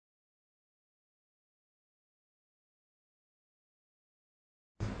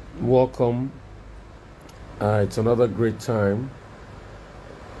Welcome. It's another great time.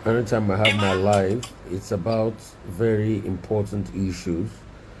 Anytime I have my live, it's about very important issues.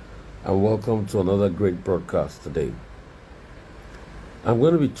 And welcome to another great broadcast today. I'm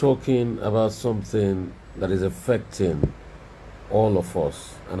going to be talking about something that is affecting all of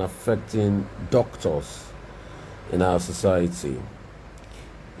us and affecting doctors in our society.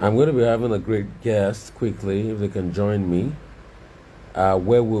 I'm going to be having a great guest quickly, if they can join me.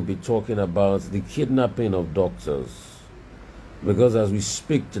 Where we'll be talking about the kidnapping of doctors. Because as we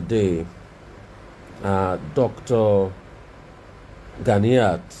speak today, Dr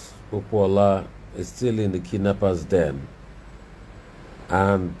Ganiyat Popoola is still in the kidnappers' den.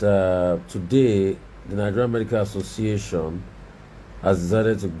 And today, the Nigerian Medical Association has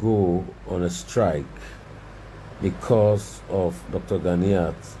decided to go on a strike because of Dr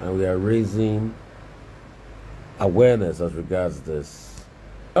Ganiyat, and we are raising awareness as regards this.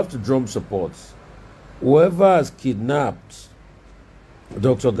 We have to drum support. Whoever has kidnapped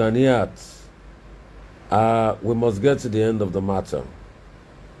Dr. Ganiyat, we must get to the end of the matter.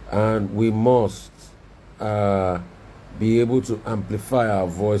 And we must be able to amplify our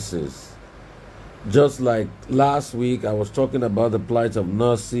voices. Just like last week, I was talking about the plight of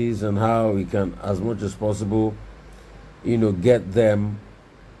nurses and how we can, as much as possible, get them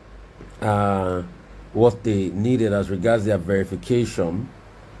what they needed as regards their verification.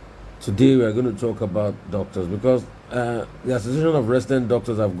 Today we are going to talk about doctors because the Association of Resident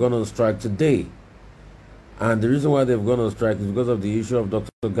Doctors have gone on strike today. And the reason why they've gone on strike is because of the issue of Dr.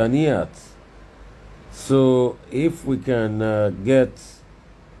 Ganiyat. So if we can get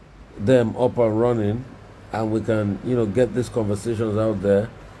them up and running and we can, get these conversations out there,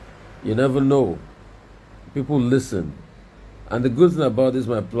 you never know. People listen. And the good thing about this,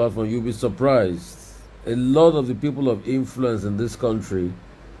 my platform, you'll be surprised. A lot of the people of influence in this country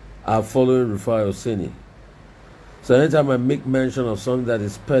are following Rufai Oseni. So anytime I make mention of something that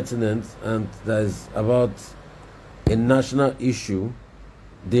is pertinent and that is about a national issue,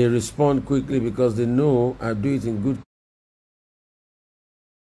 they respond quickly because they know I do it in good.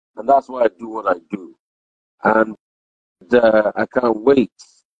 And that's why I do what I do. And I can't wait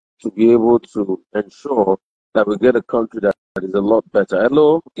to be able to ensure that we get a country that is a lot better.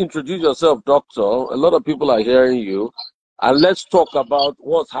 Hello, introduce yourself, doctor. A lot of people are hearing you. And let's talk about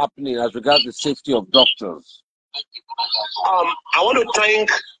what's happening as regards the safety of doctors. I want to thank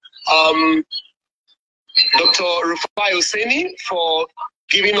Dr. Rufai Oseni for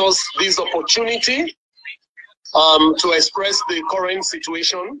giving us this opportunity to express the current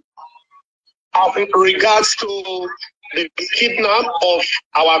situation in regards to the kidnap of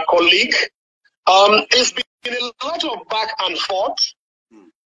our colleague. It's been a lot of back and forth.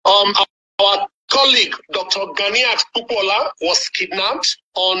 Our colleague, Dr. Ganiyat Popoola, was kidnapped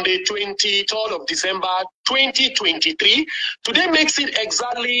on the 23rd of December, 2023. Today makes it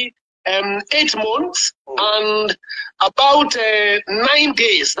exactly 8 months and about 9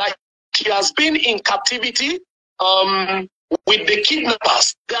 days that he has been in captivity with the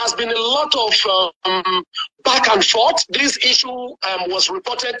kidnappers. There has been a lot of back and forth. This issue was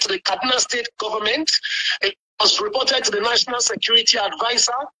reported to the Kaduna State government. It was reported to the National Security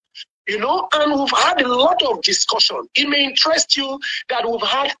Advisor, and we've had a lot of discussion. It may interest you that we've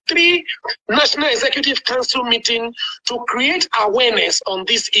had 3 National Executive Council meetings to create awareness on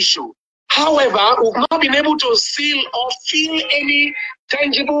this issue. However, we've not been able to see or feel any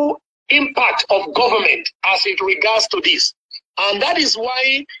tangible impact of government as it regards to this. And that is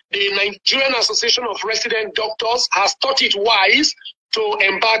why the Nigerian Association of Resident Doctors has thought it wise to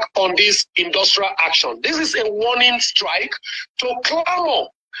embark on this industrial action. This is a warning strike to clamor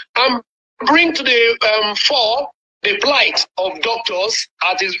and bring to the fore the plight of doctors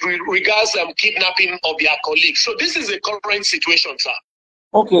as it regards kidnapping of their colleagues. So this is the current situation, sir.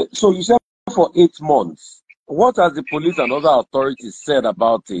 Okay, so you said for 8 months. What has the police and other authorities said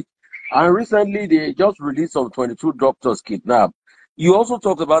about it? And recently they just released some 22 doctors kidnapped. You also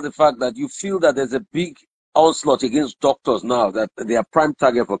talked about the fact that you feel that there's a big onslaught against doctors now, that they are prime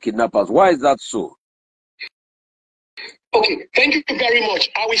target for kidnappers. Why is that so? Okay, thank you very much.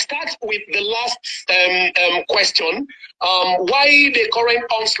 I will start with the last question. Why the current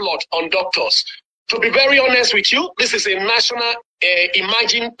onslaught on doctors? To be very honest with you, this is a national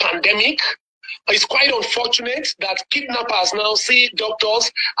emerging pandemic. It's quite unfortunate that kidnappers now see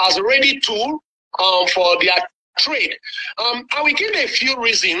doctors as a ready tool for their trade. I will give a few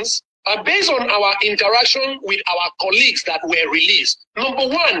reasons based on our interaction with our colleagues that were released. Number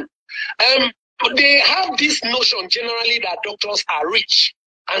one, they have this notion generally that doctors are rich.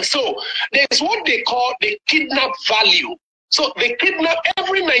 And so there's what they call the kidnap value. So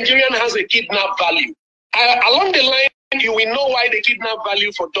every Nigerian has a kidnap value. Along the line, you will know why the kidnap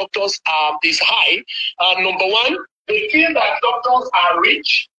value for doctors is high. Number one, they feel that doctors are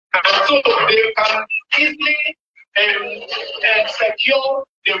rich, and so they can easily secure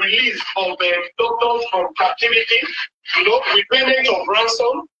the release of doctors from captivity, with payment of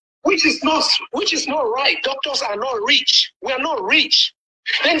ransom, which is not right. Doctors are not rich. We are not rich.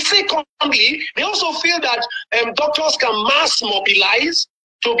 Then secondly, they also feel that doctors can mass mobilize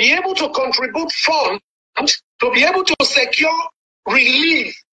to be able to contribute funds to be able to secure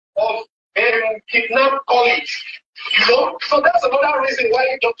release of kidnapped colleagues. So that's another reason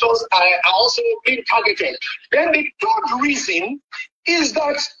why doctors are also being targeted. Then the third reason is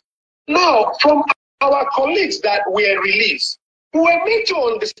that now from our colleagues that were released, we were made to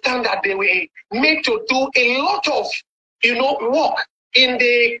understand that they were made to do a lot of work in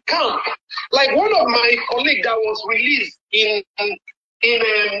the camp. Like one of my colleagues that was released in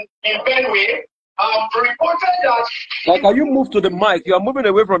Benue reported that. Like, can you move to the mic? You are moving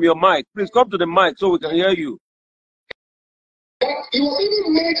away from your mic. Please come to the mic so we can hear you. He was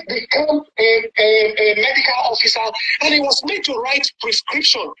even made to become a medical officer, and he was made to write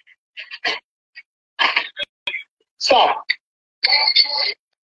prescription. So,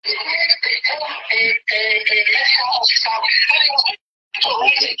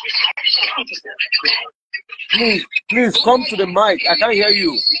 Please come to the mic. I can't hear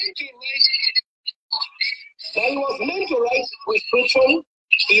you. He was meant to write prescription,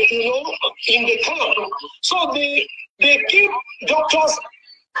 in the camp. So they keep doctors.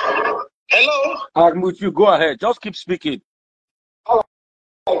 Hello? I'm with you. Go ahead. Just keep speaking. So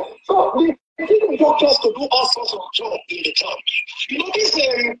they keep doctors to do all sorts of jobs in the camp. These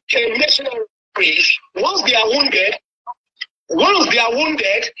mercenaries, once they are wounded,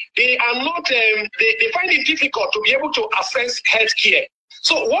 they are not. They find it difficult to be able to access health care.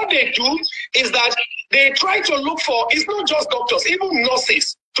 So what they do is that they try to look for, it's not just doctors, even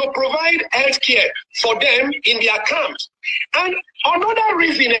nurses, to provide health care for them in their camps. And another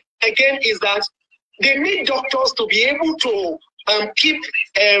reason, again, is that they need doctors to be able to keep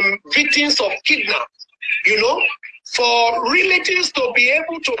victims of kidnap, for relatives to be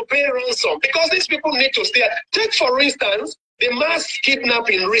able to pay ransom, because these people need to stay. Take, for instance, the mass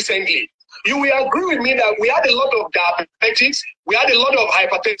kidnapping recently. You will agree with me that we had a lot of diabetics, we had a lot of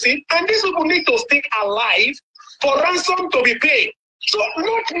hypertension, and these people need to stay alive for ransom to be paid. So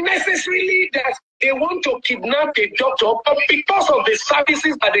not necessarily that they want to kidnap the doctor, but because of the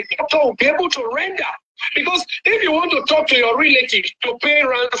services that the doctor will be able to render. Because if you want to talk to your relative to pay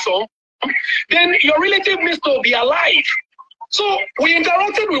ransom, then your relative needs to be alive. So we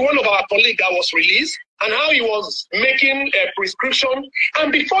interacted with one of our colleagues that was released, and how he was making a prescription.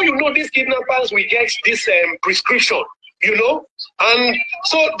 And before you know, these kidnappers will get this prescription, And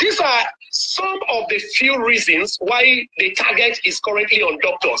so these are some of the few reasons why the target is currently on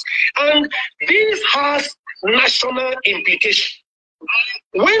doctors. And this has national implications.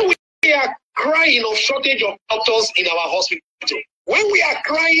 When we are crying of shortage of doctors in our hospital, when we are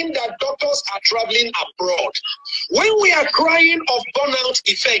crying that doctors are traveling abroad, when we are crying of burnout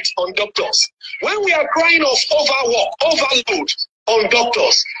effects on doctors, when we are crying of overload on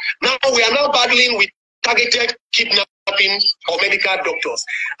doctors, now we are now battling with targeted kidnapping of medical doctors.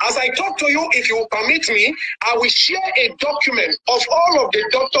 As I talk to you, if you will permit me, I will share a document of all of the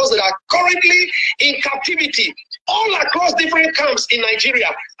doctors that are currently in captivity all across different camps in Nigeria.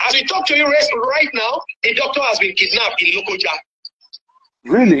 As we talk to you right now, a doctor has been kidnapped in Lokoja.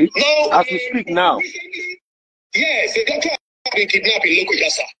 Really? Now, as we speak now? Yes, a doctor has been kidnapped in Lokoja,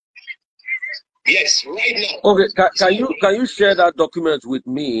 sir. Yes, right now. Okay, can you share that document with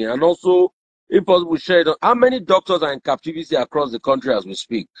me, and also, if possible, share it? How many doctors are in captivity across the country as we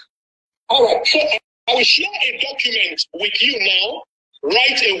speak? All right, so I will share a document with you now,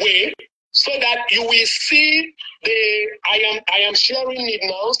 right away, so that you will see I am sharing it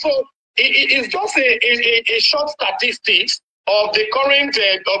now. So it is just a short statistics of the current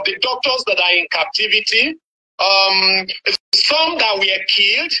of the doctors that are in captivity. Some that were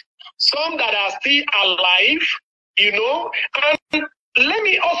killed, some that are still alive, And let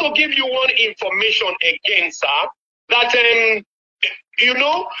me also give you one information again, sir, that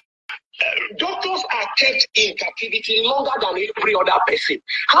doctors are kept in captivity longer than every other person.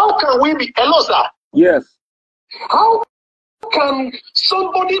 How can we be? Hello, sir. Yes. How can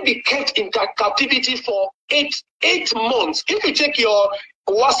somebody be kept in captivity for eight months? If you check your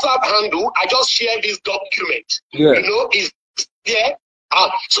WhatsApp handle, I just shared this document. Yeah. Is there.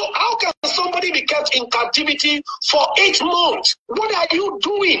 So how can somebody be kept in captivity for 8 months? What are you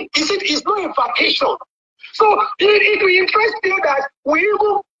doing? It's not a vacation. So it will interest you that we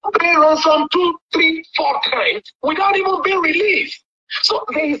even pay ransom 2, 3, 4 times without even being released. So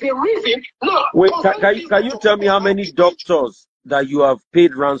there is a reason. No. Wait, can you tell me how many doctors that you have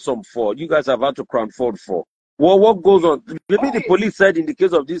paid ransom for? You guys have had to crowdfund for. Well, what goes on? Maybe the police said in the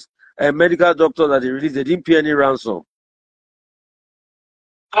case of this medical doctor that they released, they didn't pay any ransom.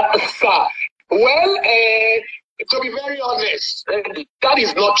 Sir, well, to be very honest, that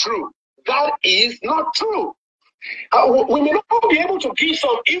is not true. That is not true. We may not be able to give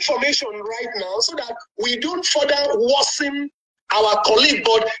some information right now so that we don't further worsen our colleague,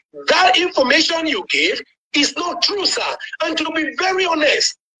 but that information you gave is not true, sir. And to be very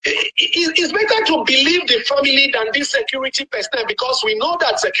honest, it's better to believe the family than this security personnel, because we know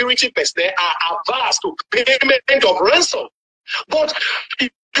that security personnel are averse to payment of ransom. But you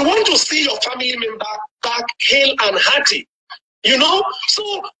want to see your family member back hale and hearty. You know, so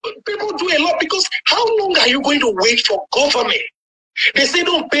people do a lot, because how long are you going to wait for government? They say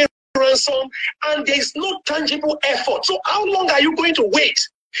don't pay ransom and there is no tangible effort. So how long are you going to wait?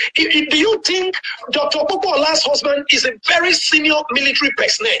 Do you think Dr. Popoola's husband is a very senior military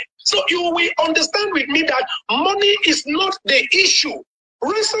personnel? So you will understand with me that money is not the issue.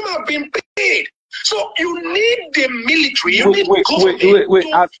 Ransom have been paid. So you need the military. You need government. Wait.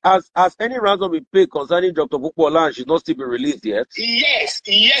 Has any ransom been paid concerning Dr. Popoola and she's not still been released yet? Yes,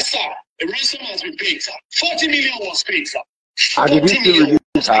 sir. A ransom has been paid, sir. 40 million was paid, sir. And did you still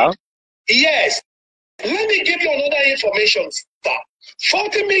release her? Yes. Let me give you another information, sir.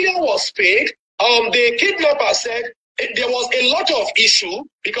 40 million was paid. The kidnapper said there was a lot of issue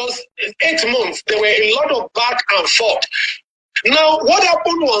because 8 months there were a lot of back and forth. Now, what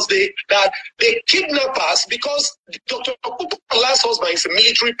happened was that the kidnappers, because Dr. Popoola's husband is a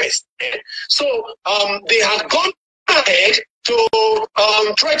military person, so they had gone ahead to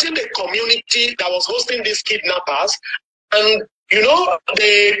threaten the community that was hosting these kidnappers. And, you know,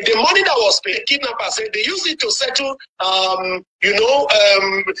 the money that was paid, kidnappers said they used it to settle,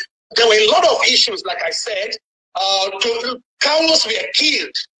 there were a lot of issues, like I said. Cows were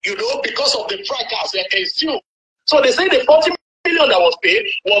killed, you know, because of the fracas that ensued. So they say the 40 million that was paid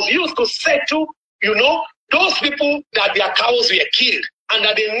was used to settle, you know, those people that their cows were killed, and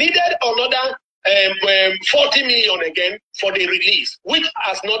that they needed another 40 million again for the release, which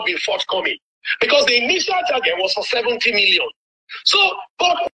has not been forthcoming, because the initial target was for 70 million. So,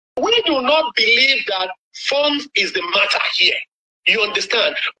 but we do not believe that funds is the matter here. You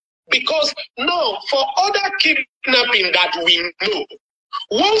understand? Because now, for other kidnapping that we know,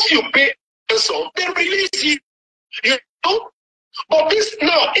 once you pay some, they release you. You know? But this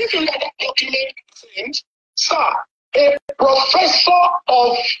now, if you look at the document, sir, a professor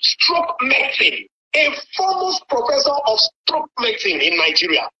of stroke medicine, a foremost professor of stroke medicine in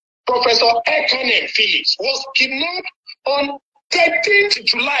Nigeria, Professor Ekanem Phillips, was kidnapped on 13th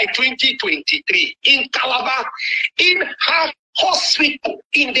July 2023 in Calabar, in her hospital,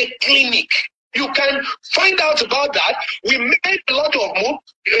 in the clinic. You can find out about that. We made a lot of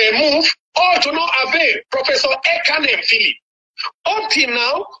move, all to no avail. Professor Ekanem Phillips. Up till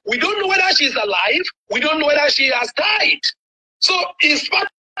now, we don't know whether she's alive. We don't know whether she has died. So it's part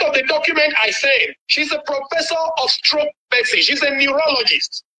of the document I said. She's a professor of stroke medicine. She's a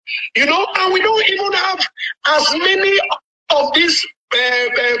neurologist. You know, and we don't even have as many of these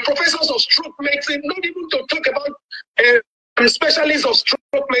professors of stroke medicine, not even to talk about specialists of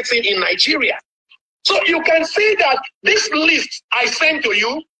stroke medicine in Nigeria. So you can see that this list I sent to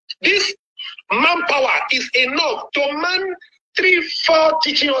you, this manpower is enough to man 3-4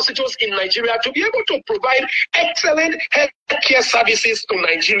 teaching hospitals in Nigeria to be able to provide excellent healthcare services to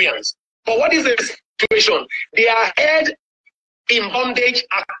Nigerians. But what is the situation? They are held in bondage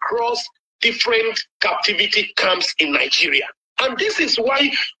across different captivity camps in Nigeria. And this is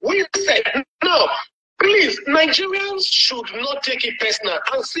why we said, no, please, Nigerians should not take it personal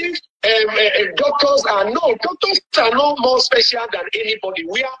and see doctors are no more special than anybody.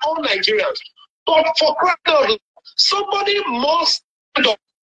 We are all Nigerians. But for crying out loud, somebody must stand up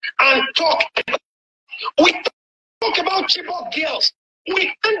and talk. We talk about Chibok girls.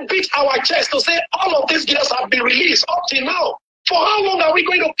 We can't beat our chest to say all of these girls have been released up till now. For how long are we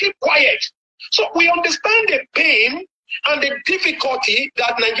going to keep quiet? So we understand the pain and the difficulty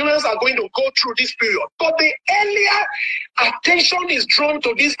that Nigerians are going to go through this period. But the earlier attention is drawn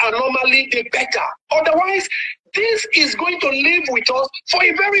to this anomaly, the better. Otherwise, this is going to live with us for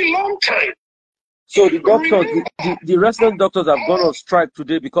a very long time. So the doctors, the resident doctors have gone on strike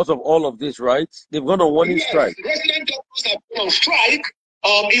today because of all of this, right? They've gone on warning strike. Resident doctors have gone on strike.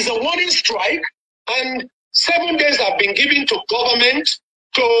 Is a warning strike, and 7 days have been given to government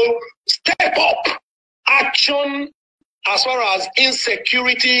to step up action as far as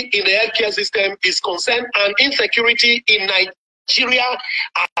insecurity in the healthcare system is concerned and insecurity in Nigeria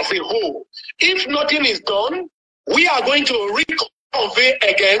as a whole. If nothing is done, we are going to reconvene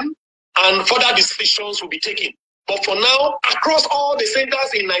again and further decisions will be taken. But for now, across all the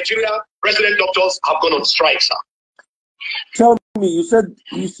centers in Nigeria, resident doctors have gone on strike, sir. Tell me, you said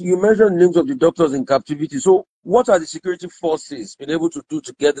you mentioned names of the doctors in captivity. So what are the security forces been able to do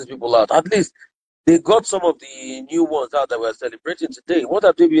to get these people out? At least they got some of the new ones out that we're celebrating today. What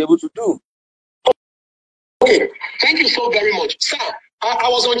have they been able to do? Okay, thank you so very much. Sir, I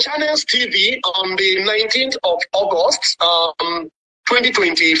was on Channels TV on the 19th of August,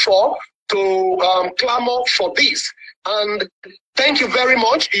 2024, to clamor for this. And thank you very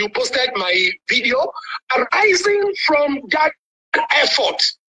much. You posted my video. Arising from that effort,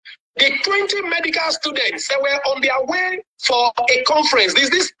 the 20 medical students that were on their way for a conference.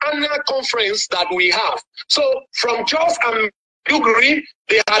 This annual conference that we have. So from Jos and Duguri,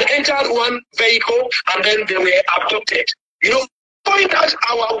 they had entered one vehicle and then they were abducted. You know, point out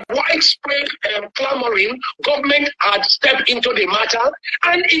our widespread clamoring, government had stepped into the matter,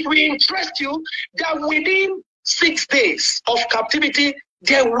 and it will interest you that within 6 days of captivity,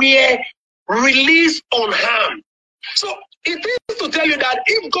 they were released unharmed. So it is to tell you that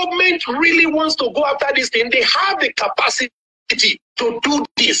if government really wants to go after this thing, they have the capacity to do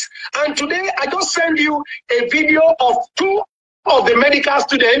this. And today, I just send you a video of 2 of the medical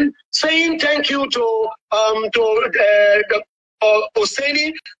students saying thank you to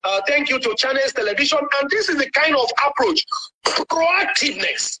Oseni, thank you to Channels Television, and this is the kind of approach,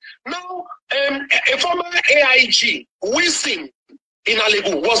 proactiveness. Now, a former AIG, Wilson in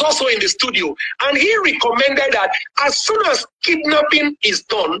Alegu, was also in the studio, and he recommended that as soon as kidnapping is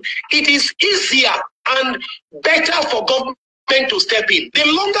done, it is easier and better for government to step in. The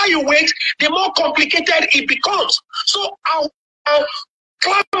longer you wait, the more complicated it becomes. So our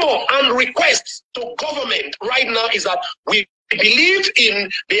clamor and request to government right now is that we believe in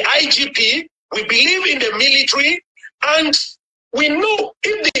the IGP, we believe in the military, and we know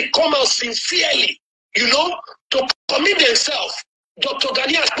if they come out sincerely, you know, to commit themselves, Dr.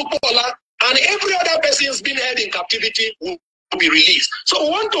 Ganiyat Popoola and every other person who's been held in captivity will be released. So we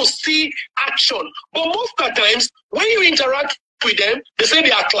want to see action. But most of the times, when you interact with them, they say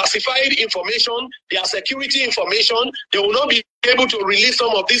they are classified information, they are security information, they will not be able to release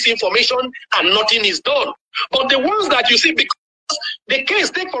some of this information and nothing is done. But the ones that you see, because the case,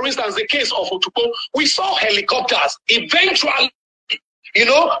 take for instance the case of Otupo, we saw helicopters eventually, you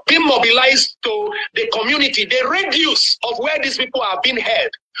know, being mobilized to the community, the radius of where these people are being held.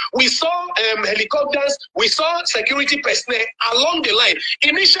 We saw helicopters, we saw security personnel along the line.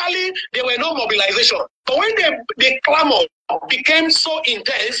 Initially, there were no mobilization. But when the clamor became so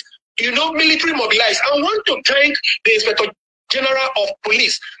intense, you know, military mobilized. I want to thank the Inspector General of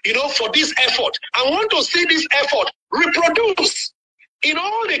Police, you know, for this effort. I want to see this effort reproduced in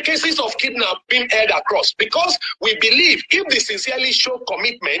all the cases of kidnap being held across, because we believe if they sincerely show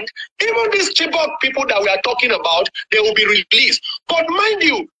commitment, even these cheaper people that we are talking about, they will be released. But mind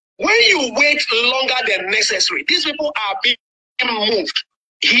you, when you wait longer than necessary, these people are being moved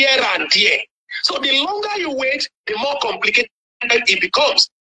here and there. So the longer you wait, the more complicated it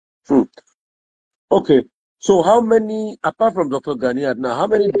becomes. Okay, so how many, apart from Dr. Ganiyat now, how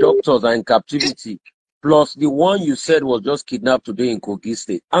many doctors are in captivity? Plus the one you said was just kidnapped today in Kogi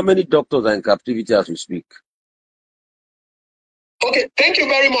State. How many doctors are in captivity as we speak? Okay, thank you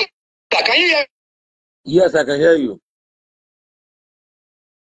very much. Can you hear? Yes, I can hear you.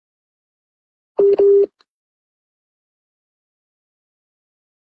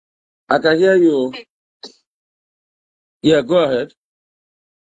 I can hear you. Yeah, go ahead.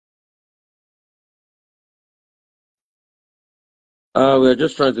 We're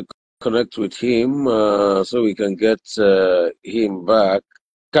just trying to connect with him so we can get him back.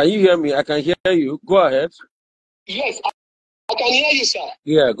 Can you hear me? I can hear you. Go ahead. Yes, I can hear you, sir.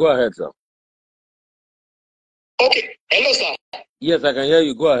 Yeah, go ahead, sir. Okay, hello, sir. Yes, I can hear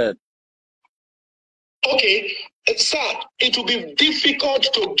you. Go ahead. Okay, sir, it will be difficult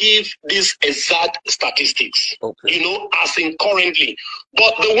to give these exact statistics, okay, you know, as in currently.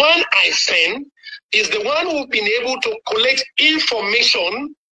 But the one I send is the one who's been able to collect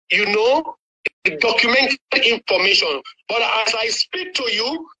information, you know, documented information. But as I speak to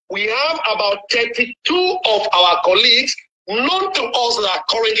you, we have about 32 of our colleagues known to us that are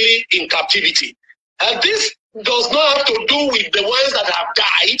currently in captivity. And this does not have to do with the ones that have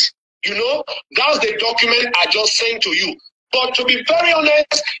died. You know, that's the document I just sent to you. But to be very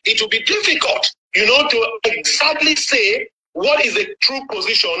honest, it will be difficult, you know, to exactly say what is the true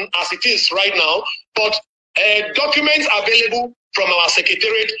position as it is right now. but documents available from our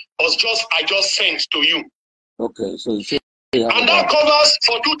secretariat I just sent to you. Okay, so you and that covers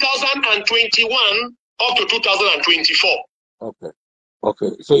for 2021 up to 2024.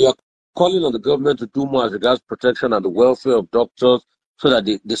 Okay. So you're calling on the government to do more as regards protection and the welfare of doctors so that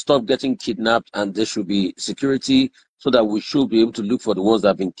they stop getting kidnapped, and there should be security so that we should be able to look for the ones that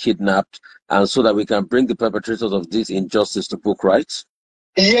have been kidnapped and so that we can bring the perpetrators of this injustice to book, right?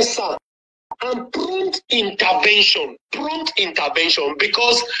 Yes, sir. And prompt intervention,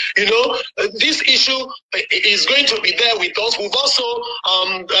 because this issue is going to be there with us. We've also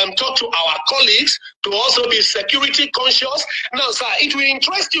talked to our colleagues to also be security conscious. Now, sir, it will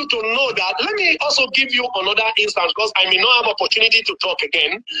interest you to know that. Let me also give you another instance, because I may not have opportunity to talk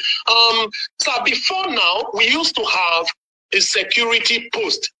again. Sir, before now, we used to have a security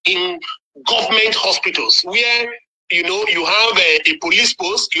post in government hospitals where you have a police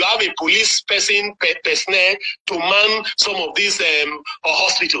post, you have a police personnel to man some of these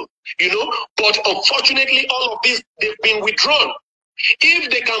hospitals, but unfortunately all of these, they've been withdrawn. If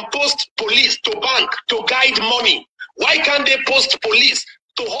they can post police to bank to guide money, why can't they post police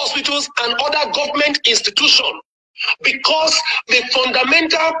to hospitals and other government institutions? Because the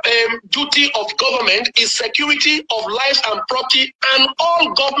fundamental duty of government is security of lives and property and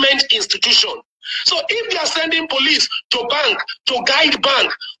all government institutions. So if they are sending police to bank, to guide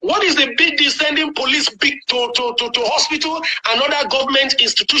bank, what is the big deal sending police to hospital and other government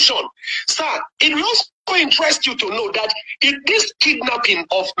institution? Sir, it will also interest you to know that this kidnapping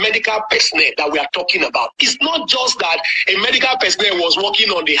of medical personnel that we are talking about is not just that a medical personnel was walking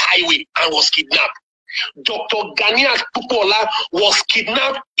on the highway and was kidnapped. Dr. Ganiyat Popoola was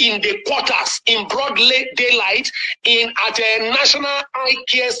kidnapped in the quarters in broad daylight at a National Eye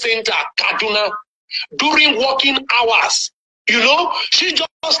Care Center, Kaduna, during working hours. She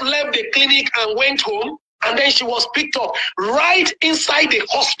just left the clinic and went home, and then she was picked up right inside the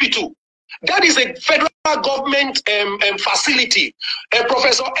hospital. That is a federal government facility.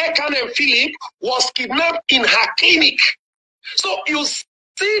 Professor Ekan and Philip was kidnapped in her clinic. So you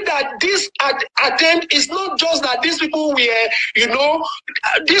see that this attempt is not just that these people were,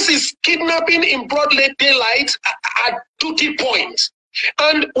 this is kidnapping in broad daylight at duty point.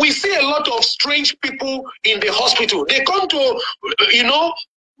 And we see a lot of strange people in the hospital. They come to,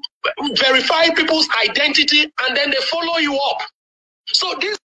 verify people's identity, and then they follow you up. So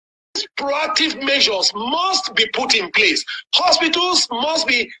these proactive measures must be put in place. Hospitals must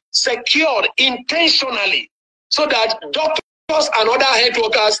be secured intentionally so that doctors and other health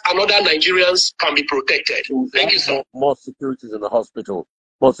workers and other Nigerians can be protected. Thank you, sir. More securities in the hospital.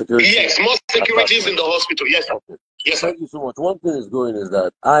 More security. Yes, more securities in the hospital. Yes, sir. Okay. Yes, sir. Thank you so much. One thing is going is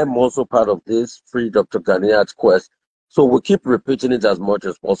that I'm also part of this Free Dr. Ganiyat quest. So we keep repeating it as much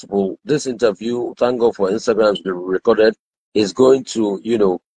as possible. This interview, thank God for Instagram, has been recorded, is going to,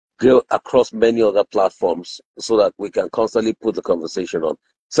 go across many other platforms so that we can constantly put the conversation on.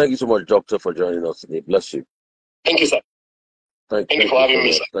 Thank you so much, Doctor, for joining us today. Bless you. Thank you, sir. Thank you for having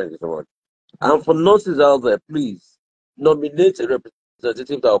me, sir. Thank you so much. And for nurses out there, please nominate a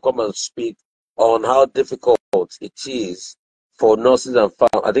representative that will come and speak on how difficult it is for nurses and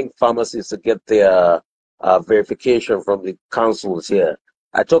I think pharmacists to get their verification from the councils here.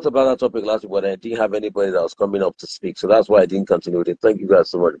 I talked about that topic last week, but I didn't have anybody that was coming up to speak, so that's why I didn't continue with it. Thank you guys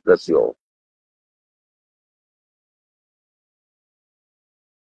so much. Bless you all.